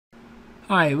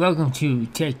Hi, welcome to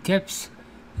Tech Tips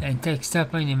and Tech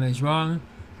Stuff. My name is Ron,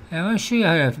 and I want to show you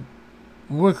how to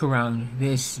work around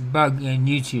this bug in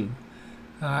YouTube.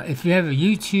 If you have a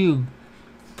YouTube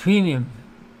Premium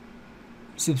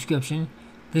subscription,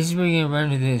 this is where you're going to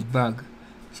run into this bug.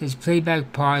 It says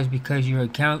Playback pause because your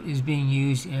account is being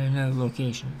used in another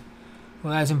location.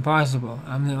 Well, that's impossible.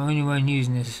 I'm the only one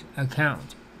using this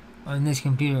account on this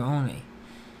computer only.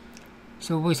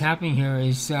 So what's happening here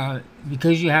is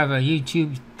because you have a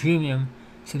YouTube Premium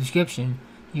subscription,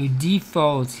 your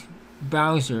default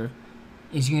browser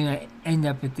is going to end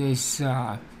up with this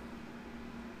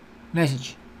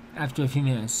message after a few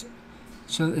minutes.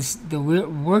 So the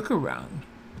workaround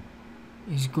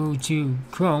is go to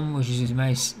Chrome, which is it's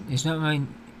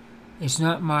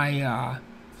not my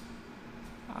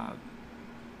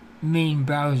main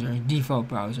browser, default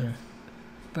browser,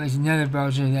 but it's another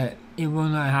browser that it will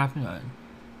not happen on.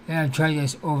 And I've tried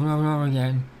this over and over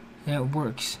again, and it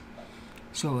works.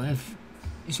 So if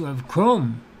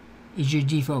Chrome is your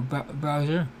default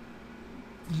browser,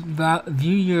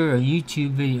 view your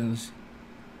YouTube videos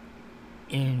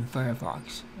in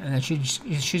Firefox, and it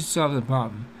should solve the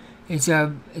problem. It's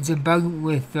a bug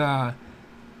with YouTube,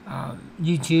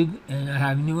 and I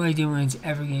have no idea when it's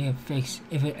ever going to get fixed,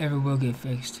 if it ever will get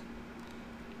fixed.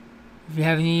 If you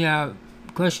have any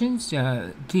questions,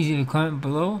 please leave a comment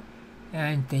below,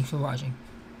 and thanks for watching.